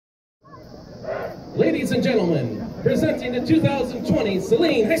Ladies and gentlemen, presenting the 2020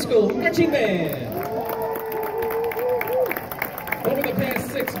 Saline High School Marching Band. Over the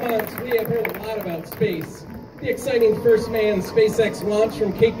past 6 months, we have heard a lot about space. The exciting first manned SpaceX launch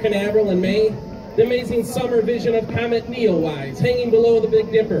from Cape Canaveral in May, the amazing summer vision of Comet Neowise hanging below the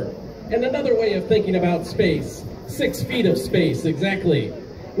Big Dipper, and another way of thinking about space, 6 feet of space, exactly.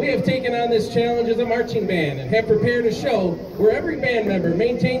 We have taken on this challenge as a marching band and have prepared a show where every band member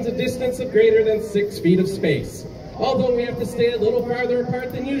maintains a distance of greater than 6 feet of space. Although we have to stay a little farther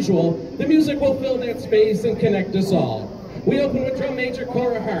apart than usual, the music will fill that space and connect us all. We open with drum major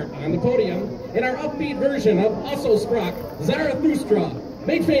Cora Hart on the podium in our upbeat version of also sprach, Zarathustra,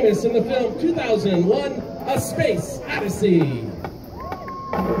 made famous in the film 2001, A Space Odyssey.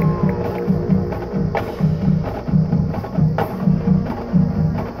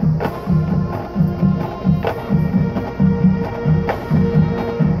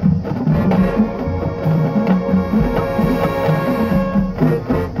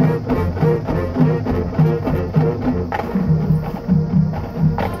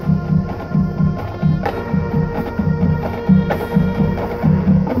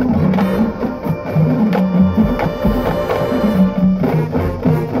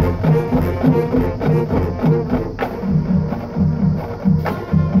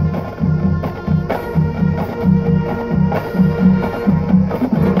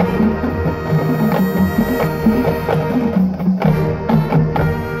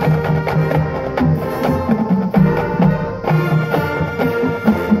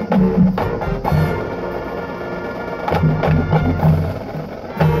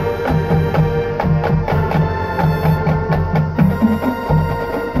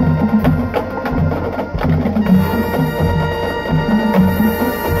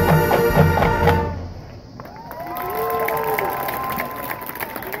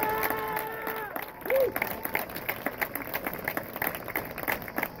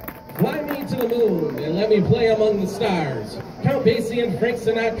 Fly me to the moon and let me play among the stars. Count Basie and Frank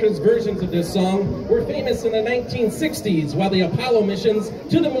Sinatra's versions of this song were famous in the 1960s while the Apollo missions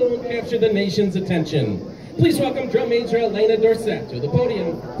to the moon captured the nation's attention. Please welcome drum major Elena Dorset to the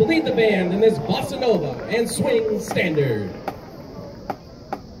podium to lead the band in this bossa nova and swing standard.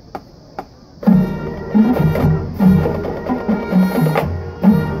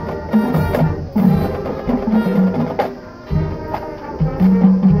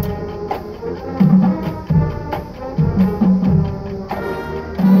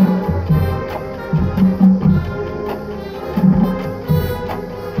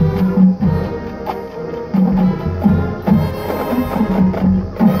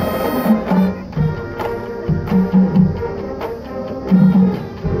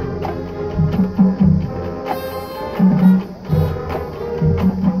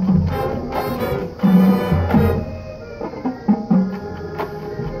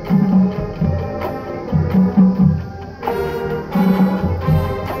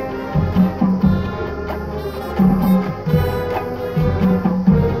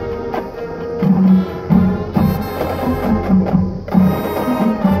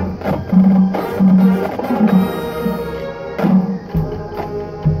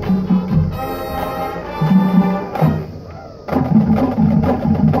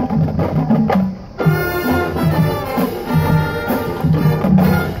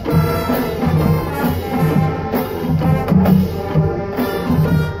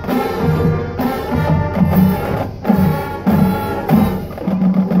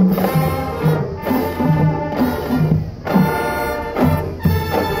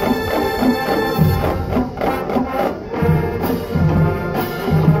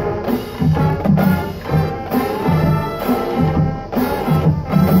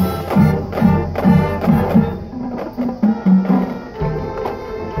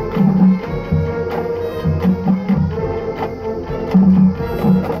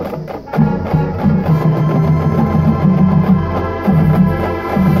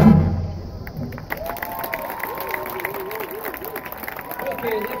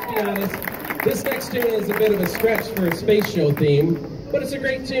 This next tune is a bit of a stretch for a space show theme, but it's a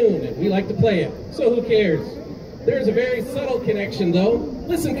great tune and we like to play it, so who cares? There's a very subtle connection though.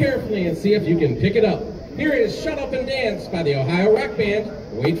 Listen carefully and see if you can pick it up. Here is Shut Up and Dance by the Ohio Rock Band.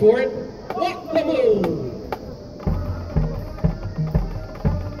 Wait for it. Walk the Moon!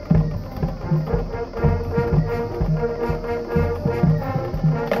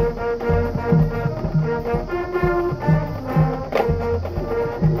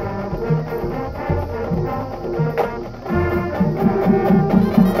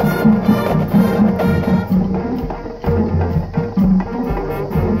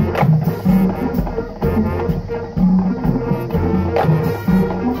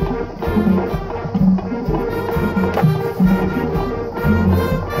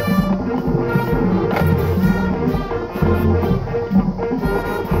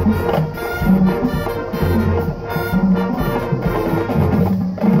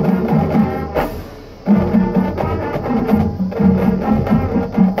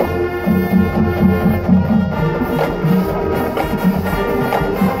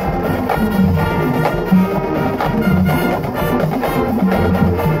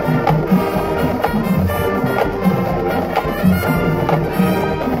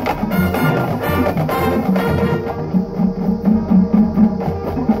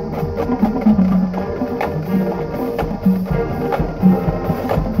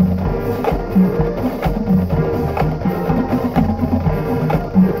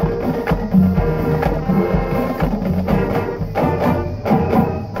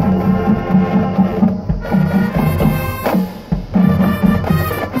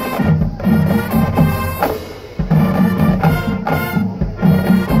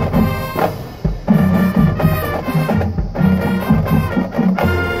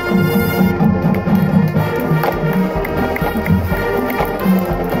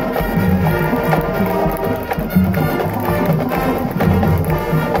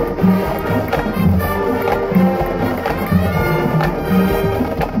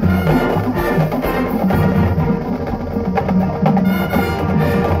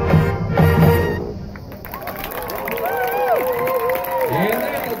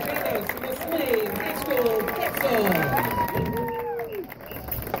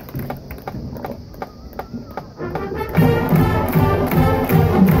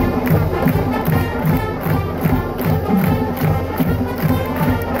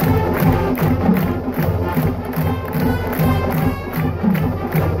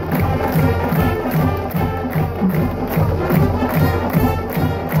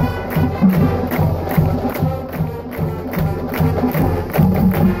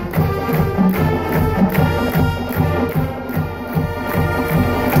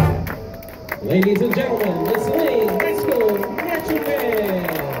 Ladies and gentlemen, the Saline High School Marching Band.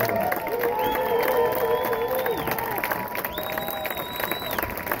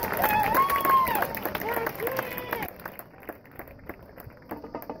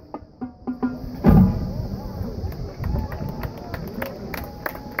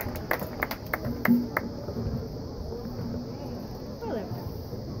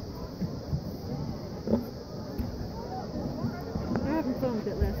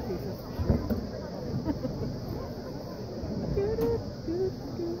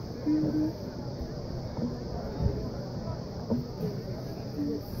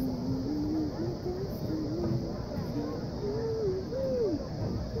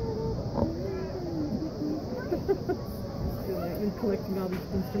 Collecting all these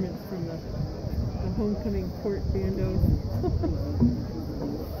instruments from the homecoming court bandos.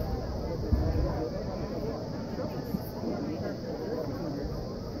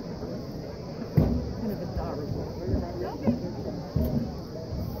 Kind of adorable.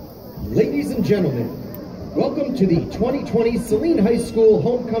 Ladies and gentlemen, welcome to the 2020 Saline High School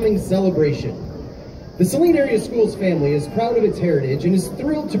Homecoming Celebration. The Saline Area Schools family is proud of its heritage and is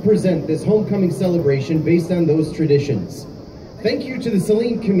thrilled to present this homecoming celebration based on those traditions. Thank you to the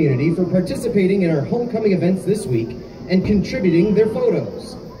Saline community for participating in our homecoming events this week and contributing their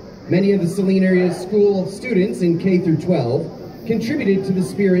photos. Many of the Saline area school students in K through 12 contributed to the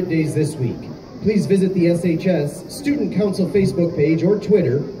Spirit Days this week. Please visit the SHS Student Council Facebook page or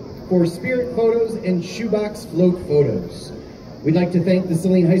Twitter for Spirit photos and shoebox float photos. We'd like to thank the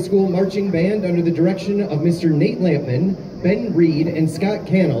Saline High School Marching Band under the direction of Mr. Nate Lampman, Ben Reed, and Scott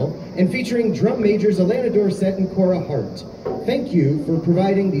Cannell, and featuring drum majors Alana Dorsett and Cora Hart. Thank you for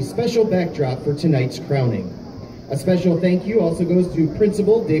providing the special backdrop for tonight's crowning. A special thank you also goes to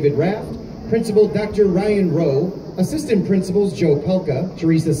Principal David Raft, Principal Dr. Ryan Rowe, Assistant Principals Joe Pelka,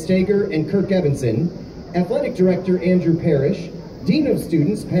 Teresa Stager, and Kirk Evanson, Athletic Director Andrew Parrish, Dean of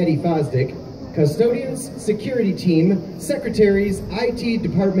Students Patty Fosdick, custodians, security team, secretaries, IT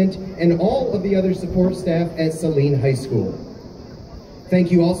department, and all of the other support staff at Saline High School. Thank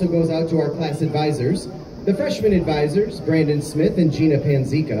you also goes out to our class advisors, the freshman advisors, Brandon Smith and Gina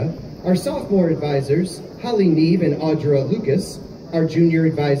Panzica, our sophomore advisors, Holly Neve and Audra Lucas, our junior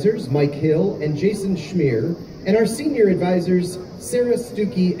advisors, Mike Hill and Jason Schmier, and our senior advisors, Sarah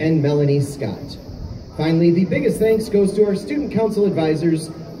Stuckey and Melanie Scott. Finally, the biggest thanks goes to our student council advisors,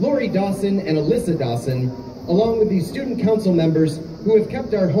 Lori Dawson and Alyssa Dawson, along with the student council members who have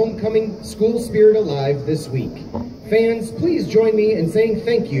kept our homecoming school spirit alive this week. Fans, please join me in saying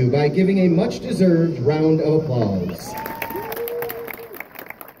thank you by giving a much-deserved round of applause.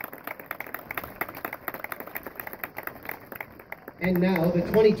 And now, the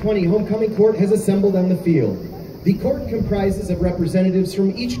 2020 Homecoming Court has assembled on the field. The court comprises of representatives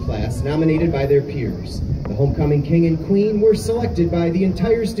from each class nominated by their peers. The Homecoming King and Queen were selected by the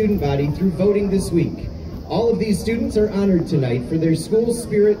entire student body through voting this week. All of these students are honored tonight for their school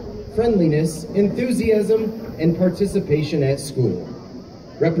spirit, friendliness, enthusiasm, and participation at school.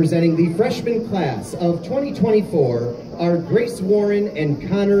 Representing the freshman class of 2024 are Grace Warren and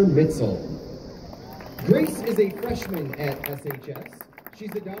Connor Mitzel. Grace is a freshman at SHS.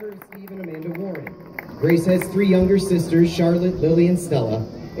 She's the daughter of Steve and Amanda Warren. Grace has 3 younger sisters, Charlotte, Lily, and Stella,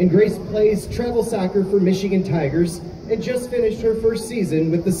 and Grace plays travel soccer for Michigan Tigers and just finished her first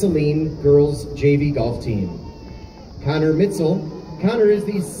season with the Saline Girls JV golf team. Connor Mitzel. Connor is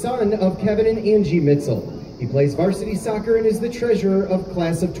the son of Kevin and Angie Mitzel. He plays varsity soccer and is the treasurer of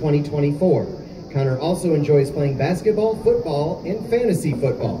class of 2024. Connor also enjoys playing basketball, football, and fantasy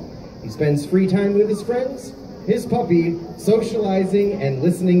football. He spends free time with his friends, his puppy, socializing, and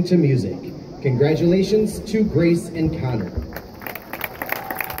listening to music. Congratulations to Grace and Connor.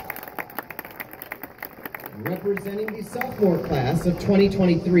 Representing the sophomore class of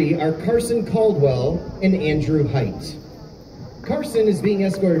 2023 are Carson Caldwell and Andrew Height. Carson is being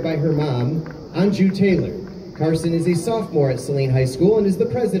escorted by her mom, Anju Taylor. Carson is a sophomore at Saline High School and is the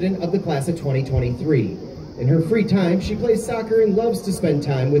president of the class of 2023. In her free time, she plays soccer and loves to spend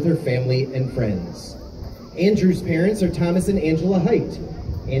time with her family and friends. Andrew's parents are Thomas and Angela Height.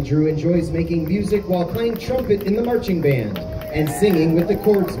 Andrew enjoys making music while playing trumpet in the marching band and singing with the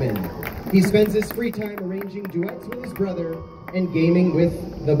chordsmen. He spends his free time arranging duets with his brother and gaming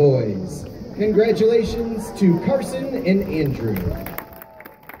with the boys. Congratulations to Carson and Andrew.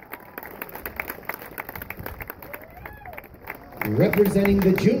 Representing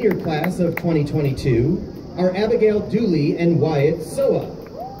the junior class of 2022 are Abigail Dooley and Wyatt Soa.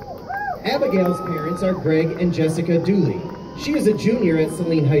 Abigail's parents are Greg and Jessica Dooley. She is a junior at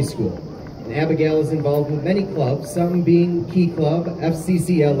Saline High School. And Abigail is involved with many clubs, some being Key Club,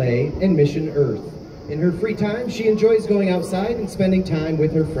 FCCLA, and Mission Earth. In her free time, she enjoys going outside and spending time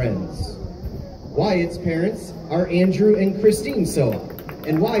with her friends. Wyatt's parents are Andrew and Christine Soa,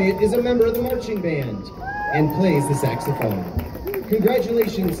 and Wyatt is a member of the marching band and plays the saxophone.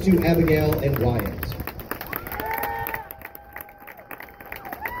 Congratulations to Abigail and Wyatt.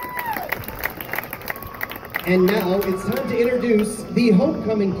 And now it's time to introduce the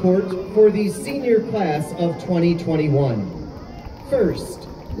homecoming court for the senior class of 2021. First,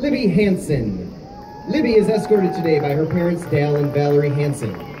 Libby Hansen. Libby is escorted today by her parents, Dale and Valerie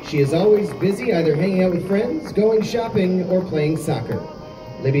Hansen. She is always busy either hanging out with friends, going shopping, or playing soccer.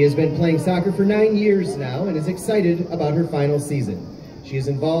 Libby has been playing soccer for 9 years now and is excited about her final season. She is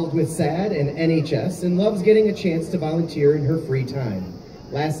involved with SAD and NHS and loves getting a chance to volunteer in her free time.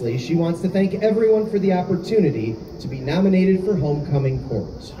 Lastly, she wants to thank everyone for the opportunity to be nominated for homecoming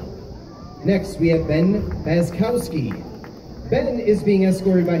court. Next, we have Ben Bazkowski. Ben is being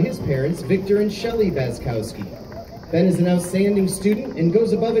escorted by his parents, Victor and Shelley Bazkowski. Ben is an outstanding student and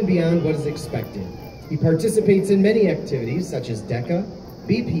goes above and beyond what is expected. He participates in many activities such as DECA,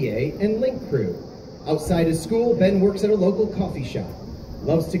 BPA, and Link Crew. Outside of school, Ben works at a local coffee shop.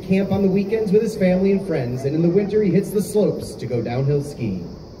 Loves to camp on the weekends with his family and friends, and in the winter he hits the slopes to go downhill skiing.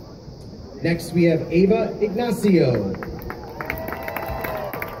 Next we have Ava Ignacio.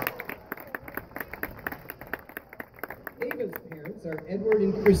 Ava's parents are Edward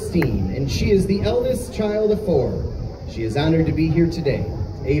and Christine, and she is the eldest child of 4. She is honored to be here today.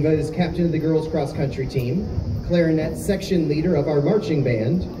 Ava is captain of the girls cross-country team, clarinet section leader of our marching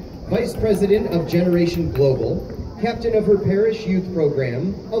band, vice president of Generation Global, captain of her parish youth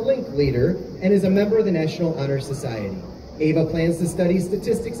program, a Link leader, and is a member of the National Honor Society. Ava plans to study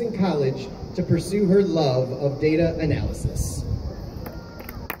statistics in college to pursue her love of data analysis.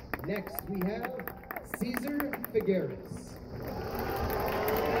 Next, we have Cesar Figueres.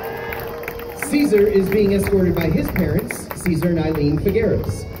 Cesar is being escorted by his parents, Cesar and Eileen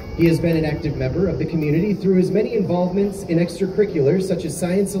Figueres. He has been an active member of the community through his many involvements in extracurriculars such as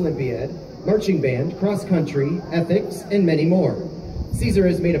Science Olympiad, marching band, cross-country, ethics, and many more. Cesar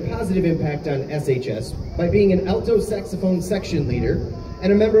has made a positive impact on SHS by being an alto saxophone section leader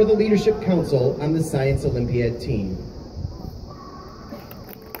and a member of the Leadership Council on the Science Olympiad team.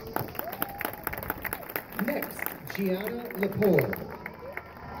 Next, Gianna Lepore.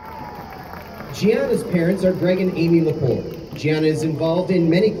 Gianna's parents are Greg and Amy Lepore. Gianna is involved in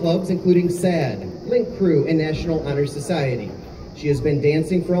many clubs including SAD, Link Crew, and National Honor Society. She has been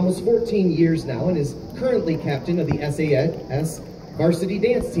dancing for almost 14 years now and is currently captain of the SAS varsity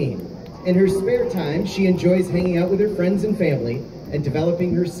dance team. In her spare time, she enjoys hanging out with her friends and family and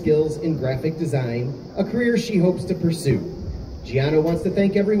developing her skills in graphic design, a career she hopes to pursue. Gianna wants to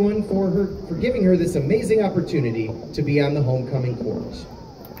thank everyone for giving her this amazing opportunity to be on the homecoming court.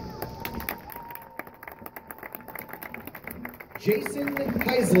 Jason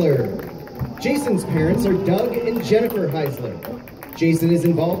Heisler. Jason's parents are Doug and Jennifer Heisler. Jason is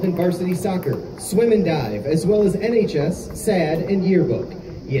involved in varsity soccer, swim and dive, as well as NHS, SAD, and yearbook.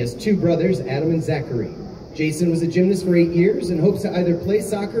 He has 2 brothers, Adam and Zachary. Jason was a gymnast for 8 years and hopes to either play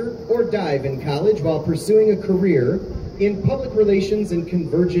soccer or dive in college while pursuing a career in public relations and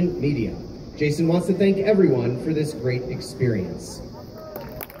convergent media. Jason wants to thank everyone for this great experience.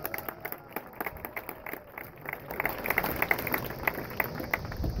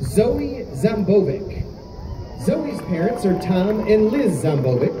 Zoe Zambovic. Zoe's parents are Tom and Liz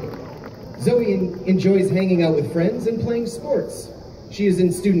Zambovic. Zoe enjoys hanging out with friends and playing sports. She is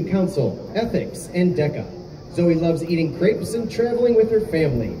in student council, ethics, and DECA. Zoe loves eating crepes and traveling with her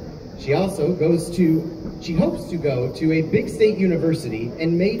family. She also hopes to go to a big state university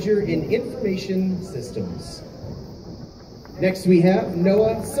and major in information systems. Next we have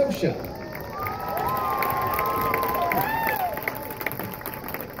Noah Sosha.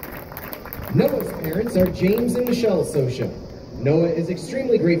 Noah's parents are James and Michelle Sosha. Noah is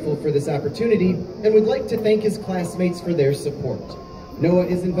extremely grateful for this opportunity and would like to thank his classmates for their support. Noah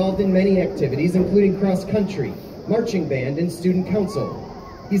is involved in many activities, including cross-country, marching band, and student council.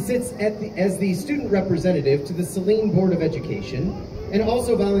 He sits as the student representative to the Saline Board of Education and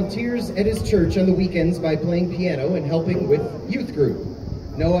also volunteers at his church on the weekends by playing piano and helping with youth group.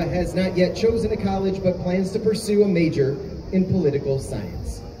 Noah has not yet chosen a college but plans to pursue a major in political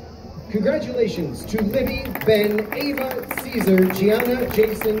science. Congratulations to Libby, Ben, Ava, Caesar, Gianna,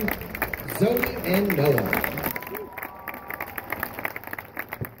 Jason, Zoe, and Noah.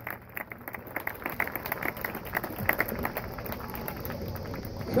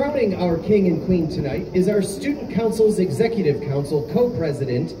 Crowning our king and queen tonight is our Student Council's Executive Council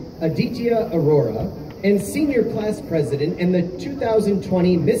Co-President, Aditya Arora, and Senior Class President and the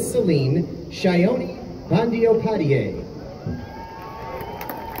 2020 Miss Saline, Shayoni Bandiopadhyay.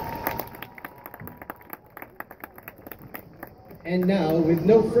 And now, with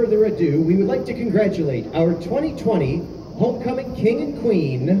no further ado, we would like to congratulate our 2020 Homecoming King and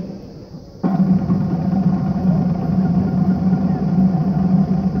Queen,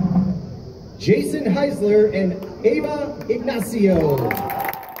 Jason Heisler and Ava Ignacio.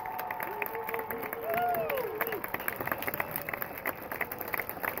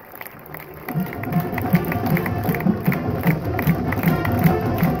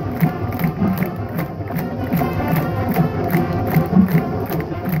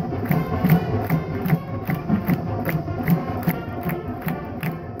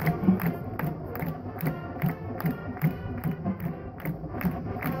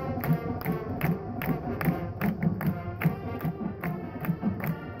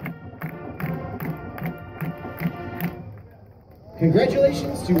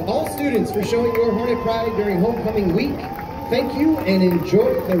 Congratulations to all students for showing your Hornet pride during homecoming week. Thank you and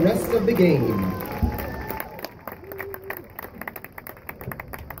enjoy the rest of the game.